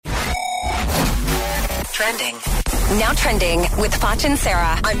trending. Now trending with Foch and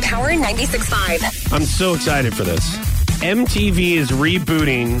Sarah on Power 96.5. I'm so excited for this. MTV is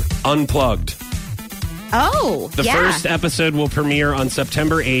rebooting Unplugged. Oh, The first episode will premiere on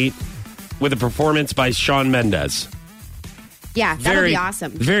September 8th with a performance by Shawn Mendes. Yeah, that'll be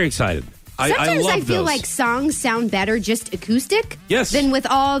awesome. Very excited. Sometimes I feel those. like songs sound better just acoustic than with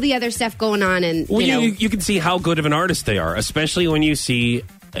all the other stuff going on. And you can see how good of an artist they are, especially when you see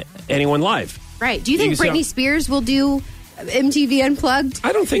anyone live. Right. Do you think Britney Spears will do MTV Unplugged?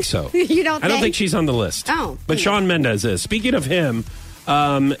 I don't think so. You don't think? I don't think she's on the list. Oh. But Shawn Mendes is. Speaking of him,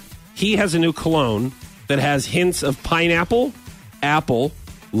 he has a new cologne that has hints of pineapple, apple,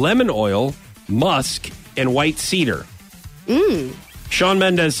 lemon oil, musk, and white cedar. Shawn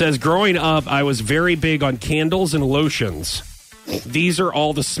Mendes says, growing up, I was very big on candles and lotions. These are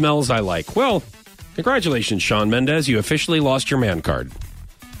all the smells I like. Well, congratulations, Shawn Mendes. You officially lost your man card.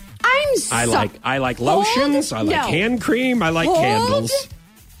 I like lotions. I like hand cream. I like candles.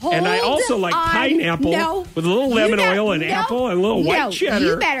 And I also like pineapple with a little lemon oil and apple and a little white cheddar.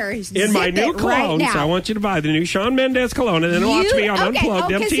 You better in my new cologne. Right, so I want you to buy the new Shawn Mendes cologne and then watch me on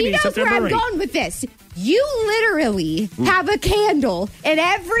Unplugged MTV he knows September 8th. where I'm going with this. You literally have a candle in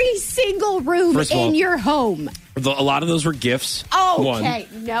every single room in your home. A lot of those were gifts. Okay, one.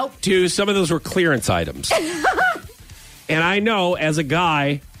 Nope. Two, some of those were clearance items. And I know, as a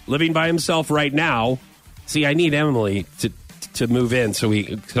guy living by himself right now, see, I need Emily to move in so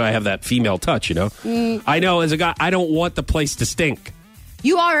I have that female touch, you know? I know, as a guy, I don't want the place to stink.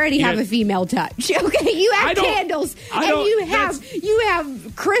 You already have a female touch. Okay, you have candles and you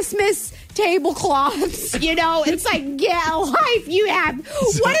have Christmas tablecloths. You know, it's like life. You have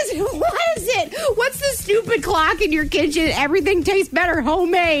what is it? What's the stupid clock in your kitchen? Everything tastes better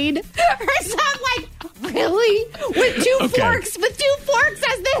homemade. Or something like really with two forks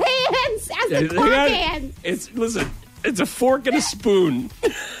as the hands as the clock hands. It's a fork and a spoon.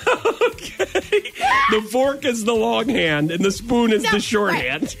 Okay. The fork is the long hand, and the spoon is the short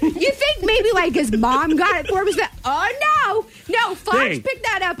hand. You think maybe like his mom got it for him? No, Fox picked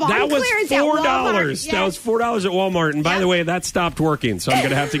that up on clearance at Walmart. Yes. That was $4 at Walmart, and by the way, that stopped working, so I'm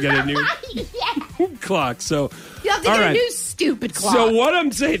going to have to get a new clock. So you have to get a new stupid clock. So what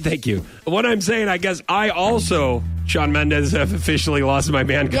I'm saying, thank you. What I'm saying, I guess I also, Shawn Mendes, have officially lost my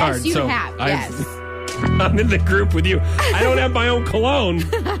man card. Yes, you have. Yes. I'm in the group with you. I don't have my own cologne.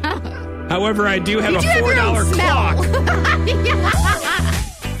 However, I do have a $4 clock.